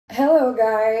Hello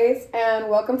guys, and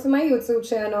welcome to my YouTube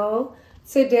channel.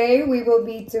 Today we will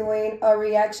be doing a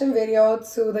reaction video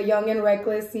to the Young and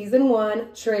Reckless Season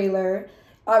 1 trailer.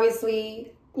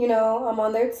 Obviously, you know, I'm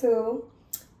on there too.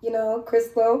 You know,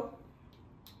 Crystal.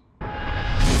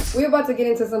 We're about to get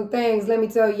into some things. Let me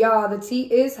tell y'all, the tea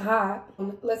is hot.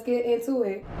 Let's get into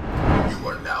it. You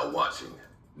are now watching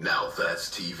Now That's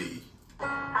TV.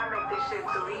 I make this shit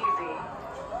too easy.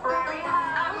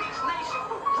 Nation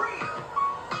for real.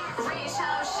 Rich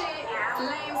hoe shit,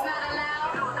 lames not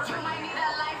allowed. You might need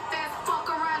a life that's fuck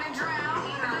around and drown.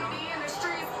 Lady in the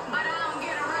streets, but I don't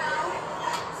get around.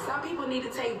 Some people need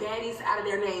to take baddies out of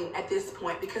their name at this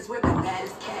point because we're the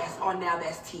baddest cast on Now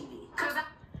That's TV.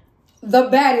 The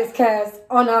baddest cast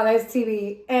on Now That's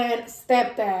TV, and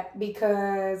step that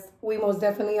because we most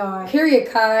definitely are.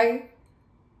 Period, Kai.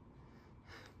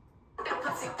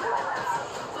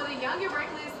 For the Young and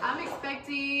Reckless, I'm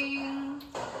expecting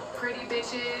pretty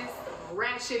bitches,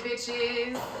 ratchet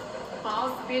bitches,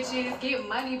 boss bitches, get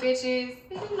money bitches,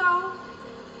 and you know,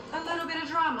 a little bit of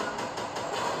drama.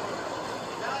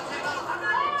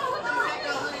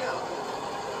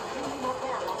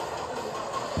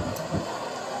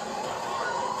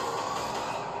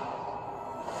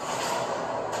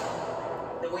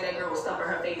 The way that girl was stuffing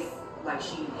her face like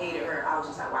she hated her, I was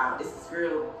just like, wow, this is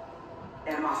real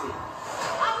animosity.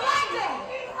 I'm like that.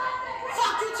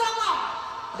 Fuck you talking about?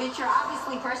 Bitch, you're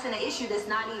obviously pressing an issue that's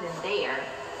not even there.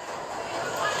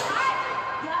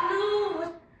 Y'all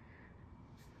knew.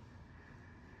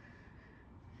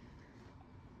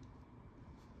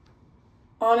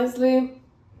 Honestly,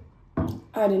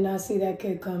 I did not see that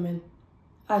kid coming.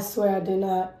 I swear I did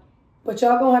not. But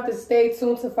y'all gonna have to stay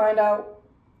tuned to find out.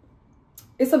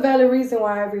 It's a valid reason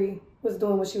why Ivory was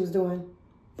doing what she was doing.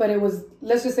 But it was,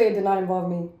 let's just say it did not involve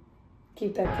me.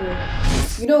 Keep that clear.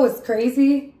 You know what's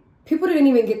crazy? People didn't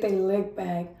even get their lick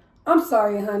back. I'm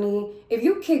sorry, honey. If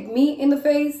you kick me in the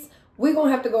face, we're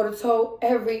gonna have to go to toe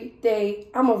every day.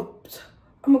 I'm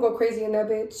gonna go crazy in that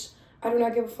bitch. I do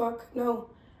not give a fuck. No,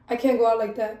 I can't go out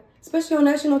like that. Especially on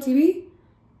national TV.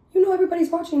 You know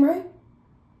everybody's watching, right?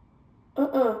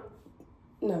 No.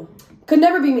 Could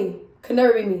never be me. Could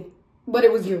never be me. But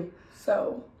it was you.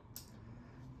 So.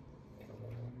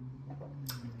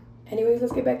 Anyways,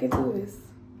 let's get back into this.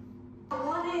 I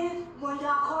wanted when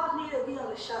y'all called me to be on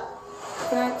the show.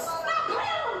 Facts. Stop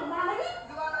playing with me, my nigga.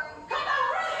 Come on,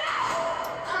 bring it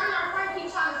out. Turn our friend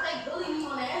keep trying to say bully me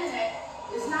on the internet.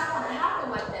 It's not gonna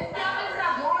happen like that. Y'all think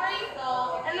that boring?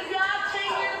 And if y'all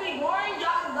came here to be boring,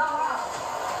 y'all can go home.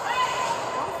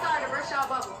 I'm sorry to burst y'all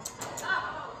bubble.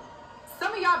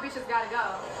 Some of y'all bitches gotta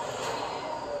go.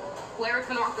 Whoever's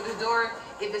gonna walk through the door,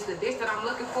 if it's the bitch that I'm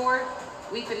looking for,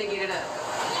 we finna get it up.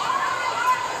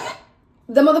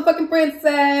 The motherfucking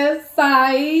princess,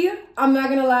 Sai. I'm not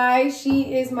gonna lie,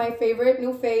 she is my favorite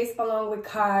new face along with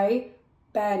Kai.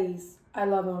 Baddies. I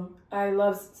love them. I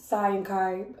love Sai and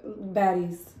Kai.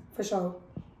 Baddies, for sure.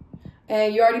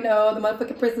 And you already know, the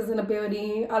motherfucking princess in the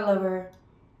building. I love her.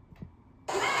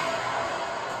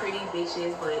 Pretty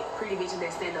bitches, but pretty bitches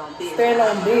that stand on business. Stand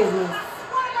on business.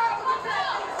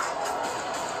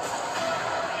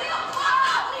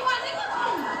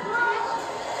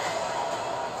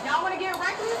 Y'all wanna get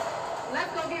reckless?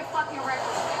 Let's go get fucking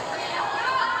reckless.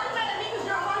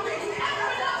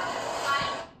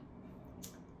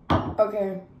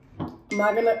 Okay.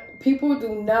 People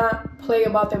do not play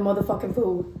about their motherfucking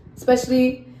food.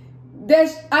 Especially, I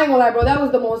ain't gonna lie, bro. That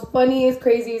was the most funniest,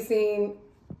 craziest scene.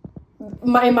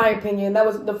 In my opinion, that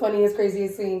was the funniest,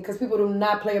 craziest scene. Because people do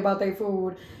not play about their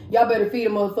food. Y'all better feed a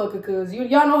motherfucker. Because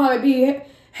y'all know how it be.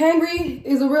 Hangry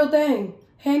is a real thing.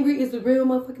 Hangry is the real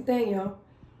motherfucking thing, y'all.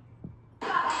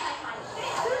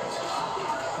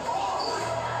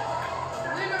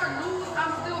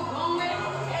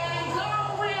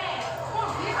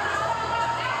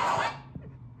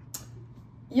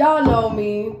 Y'all know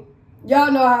me. Y'all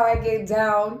know how I get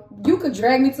down. You could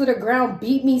drag me to the ground,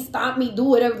 beat me, stop me, do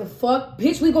whatever the fuck.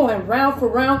 Bitch, we going round for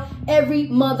round every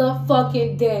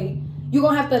motherfucking day. You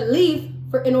gonna have to leave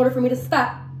in order for me to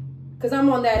stop. Cause I'm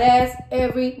on that ass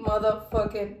every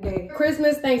motherfucking day.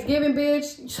 Christmas, Thanksgiving,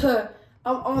 bitch.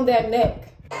 I'm on that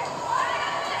neck.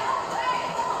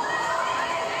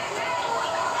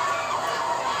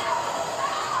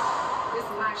 This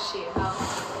is my shit,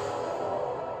 ho.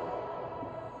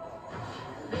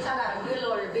 Bitch, I got a good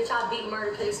lawyer. Bitch, I beat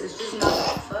murder cases. Just know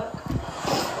what the fuck.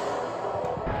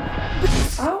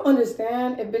 I don't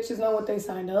understand if bitches know what they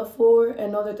signed up for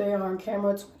and know that they are on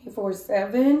camera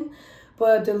 24/7,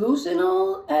 but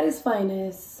delusional at its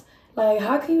finest. Like,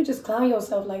 how can you just clown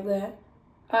yourself like that?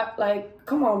 Like,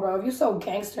 come on, bro. If you're so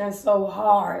gangster and so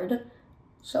hard,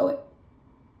 show it.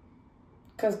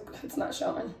 because it's not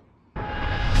showing.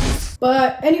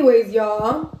 But anyways,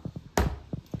 y'all.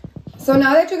 So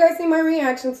now that you guys see my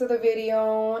reaction to the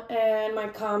video and my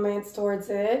comments towards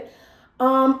it,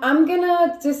 I'm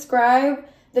gonna describe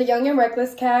the Young and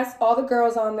Reckless cast, all the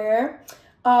girls on there,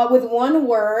 with one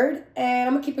word, and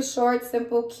I'm gonna keep it short,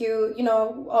 simple, cute, you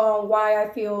know, why I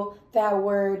feel that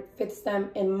word fits them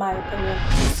in my opinion.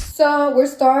 So we're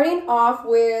starting off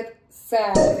with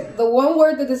Sav. The one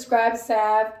word that describes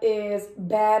Sav is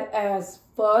bad as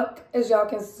fuck, as y'all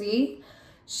can see.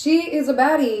 She is a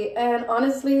baddie, and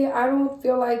honestly, I don't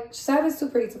feel like Sav is too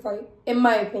pretty to fight, in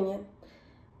my opinion.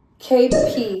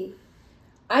 KP.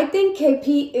 I think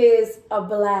KP is a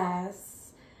blast.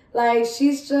 Like,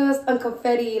 she's just a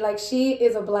confetti. Like, she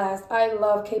is a blast. I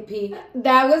love KP.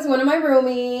 That was one of my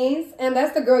roomies, and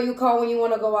that's the girl you call when you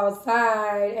want to go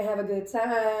outside and have a good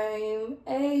time.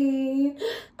 Hey.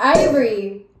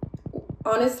 Ivory.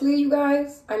 Honestly, you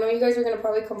guys, I know you guys are going to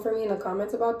probably come for me in the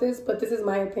comments about this, but this is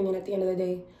my opinion at the end of the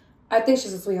day. I think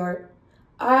she's a sweetheart.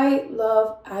 I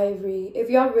love Ivory.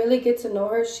 If y'all really get to know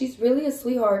her, she's really a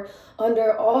sweetheart.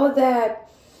 Under all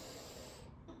that,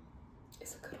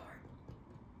 it's a good heart.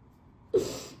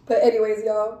 But anyways,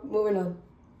 y'all, moving on.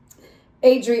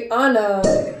 Adriana.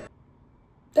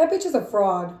 That bitch is a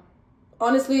fraud.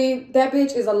 Honestly, that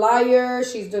bitch is a liar.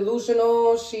 She's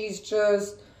delusional. She's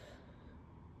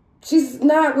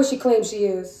not what she claims she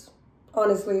is,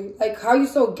 honestly. Like, how you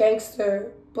so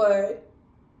gangster, but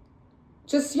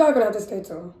just, y'all gonna have to stay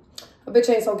tuned. A bitch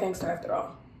ain't so gangster after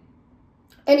all.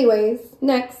 Anyways,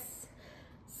 next.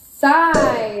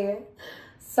 Sai.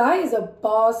 Sai is a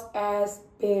boss-ass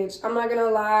bitch. I'm not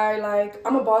gonna lie, like,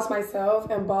 I'm a boss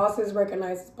myself, and bosses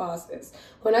recognize bosses.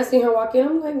 When I seen her walk in,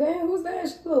 I'm like, damn, who's that?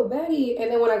 She's a little baddie. And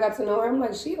then when I got to know her, I'm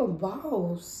like, she a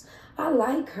boss. I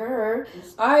like her.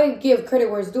 I give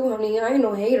credit where it's due, honey. I ain't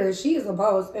no hater. She is a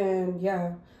boss, and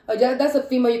yeah. That's a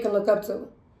female you can look up to.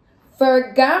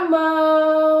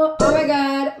 Fergamo. Oh my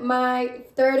God, my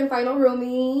third and final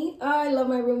roomie. Oh, I love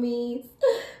my roomies.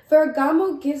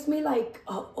 Fergamo gives me like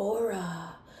an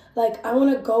aura. Like, I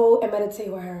want to go and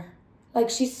meditate with her. Like,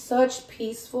 she's such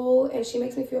peaceful, and she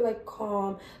makes me feel like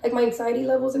calm. Like, my anxiety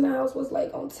levels in the house was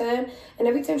like on 10, and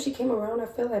every time she came around, I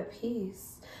felt at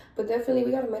peace. But definitely,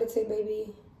 we gotta meditate,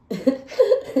 baby.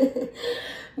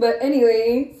 But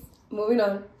anyways, moving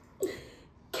on.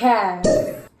 Cass.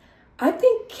 I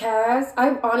think Cass,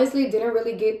 I honestly didn't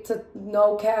really get to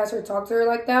know Cass or talk to her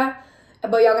like that.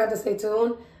 But y'all got to stay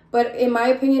tuned. But in my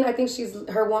opinion, I think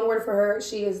her one word for her,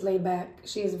 she is laid back.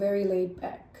 She is very laid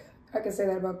back. I can say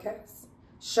that about Cass.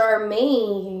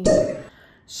 Charmaine.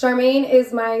 Charmaine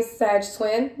is my Sag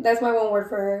twin. That's my one word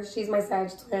for her. She's my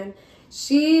Sag twin.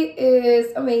 She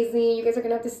is amazing. You guys are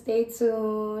gonna have to stay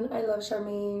tuned. I love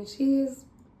Charmaine.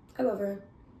 I love her.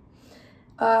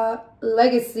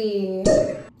 Legacy.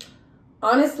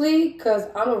 Honestly, because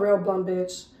I'm a real blunt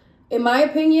bitch. In my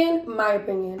opinion,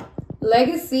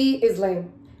 Legacy is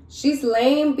lame. She's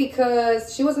lame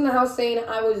because she was in the house saying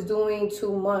I was doing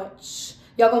too much.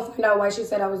 Y'all gonna find out why she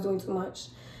said I was doing too much.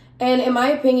 And in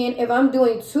my opinion, if I'm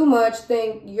doing too much,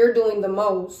 then you're doing the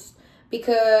most.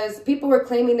 Because people were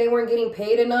claiming they weren't getting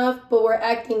paid enough, but were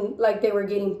acting like they were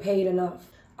getting paid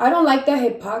enough. I don't like that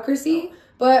hypocrisy,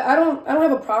 but I don't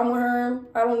have a problem with her.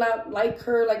 I do not like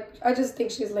her. Like, I just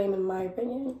think she's lame in my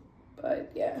opinion.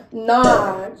 But yeah.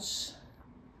 Naj.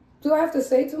 Do I have to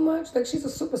say too much? Like, she's a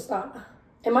superstar.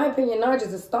 In my opinion, Naj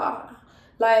is a star.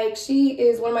 Like, she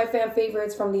is one of my fan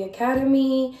favorites from the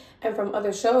Academy and from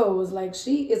other shows. Like,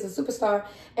 she is a superstar,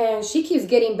 and she keeps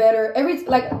getting better.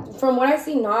 From what I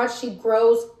see, Naj, she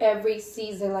grows every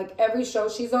season. Like, every show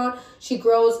she's on, she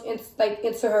grows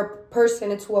into her person,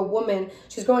 into a woman.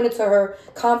 She's growing into her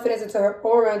confidence, into her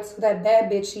aura, into that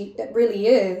bad bitch she really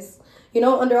is. You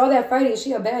know, under all that fighting,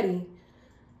 she a baddie,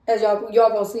 as y'all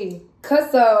gonna see.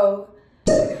 So,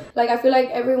 like, I feel like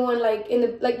everyone, like,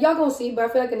 y'all gonna see, but I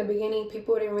feel like in the beginning,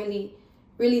 people didn't really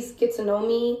get to know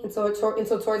me until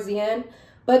towards the end.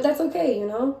 But that's okay, you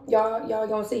know? Y'all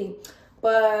gonna see.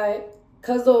 But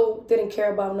Cuzzo didn't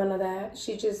care about none of that.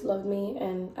 She just loved me,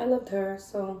 and I loved her.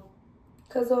 So,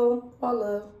 Cuzzo, all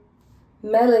love.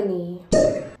 Melanie.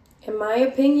 In my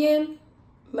opinion,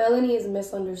 Melanie is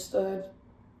misunderstood.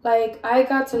 Like, I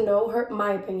got to know her,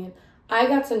 my opinion. I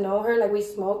got to know her, like, we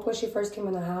smoked when she first came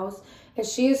in the house. And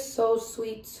she is so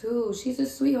sweet, too. She's a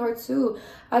sweetheart, too.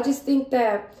 I just think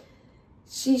that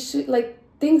she should, like,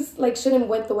 things, like, shouldn't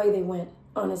went the way they went,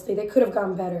 honestly. They could have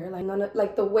gone better.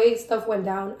 Like, the way stuff went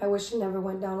down, I wish it never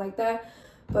went down like that.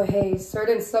 But, hey,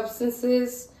 certain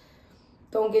substances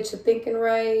don't get you thinking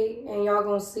right. And y'all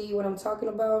gonna see what I'm talking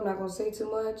about. I'm not gonna say too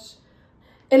much.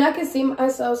 And I can see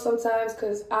myself sometimes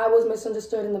because I was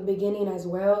misunderstood in the beginning as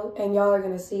well. And y'all are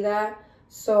going to see that.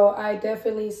 So I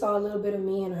definitely saw a little bit of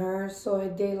me in her. So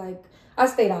it did, like, I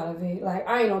stayed out of it. Like,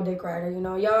 I ain't no dick rider, you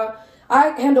know. Y'all, I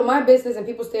handle my business and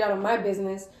people stayed out of my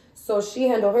business. So she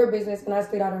handled her business and I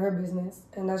stayed out of her business.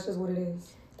 And that's just what it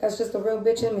is. That's just the real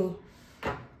bitch in me.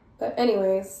 But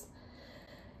anyways,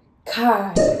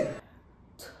 God,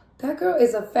 that girl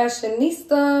is a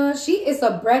fashionista. She is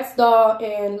a Bratz doll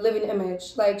in living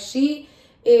image. Like, she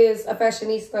is a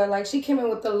fashionista. Like, she came in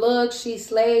with the look. She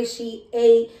slayed. She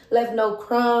ate. Left no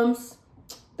crumbs.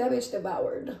 That bitch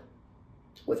devoured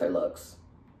with her looks.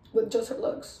 With just her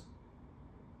looks.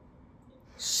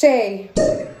 Shay.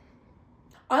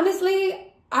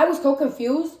 Honestly, I was so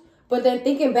confused. But then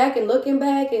thinking back and looking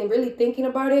back and really thinking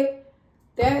about it,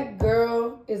 that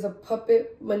girl is a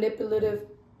puppet manipulative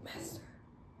master.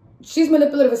 She's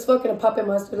manipulative as fuck and a puppet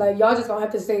master. Like, y'all just gonna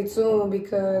have to stay tuned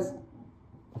because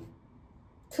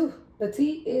the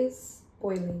tea is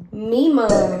boiling.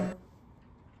 Mima.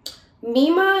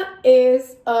 Mima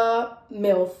is a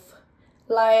MILF.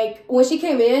 Like, when she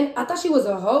came in, I thought she was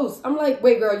a host. I'm like,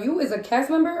 wait, girl, you is a cast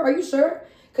member? Are you sure?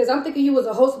 Because I'm thinking you was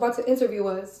a host about to interview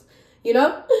us. You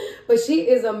know? But she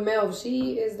is a MILF.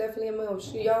 She is definitely a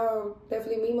MILF. Y'all,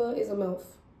 definitely Mima is a MILF.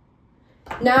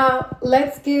 Now,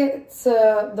 let's get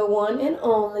to the one and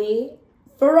only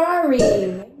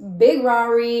Ferrari. Big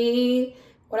Rari.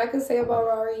 What I can say about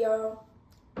Rari, y'all,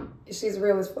 is she's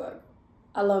real as fuck.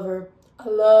 I love her. I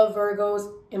love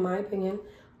Virgos, in my opinion.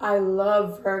 I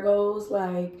love Virgos.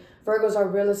 Like, Virgos are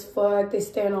real as fuck. They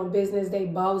stand on business. They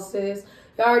bosses.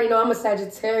 Y'all already know I'm a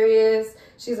Sagittarius.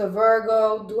 She's a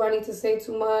Virgo. Do I need to say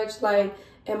too much? Like,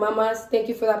 and mamas, thank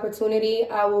you for the opportunity.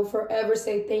 I will forever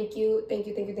say thank you. Thank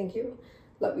you, thank you, thank you.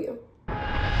 Love you.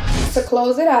 To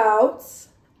close it out,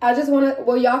 I just want to,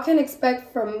 what y'all can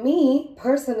expect from me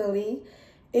personally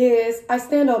is I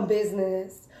stand on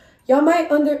business. Y'all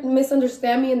might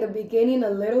misunderstand me in the beginning a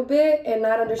little bit and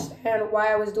not understand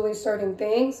why I was doing certain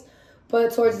things.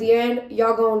 But towards the end,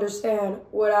 y'all gonna understand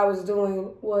what I was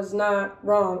doing was not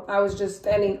wrong. I was just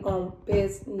standing on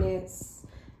business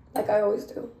like I always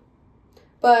do.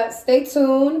 But stay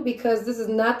tuned because this is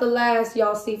not the last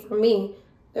y'all see from me.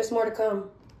 There's more to come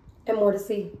and more to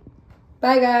see.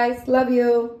 Bye, guys. Love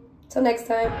you. Till next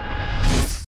time.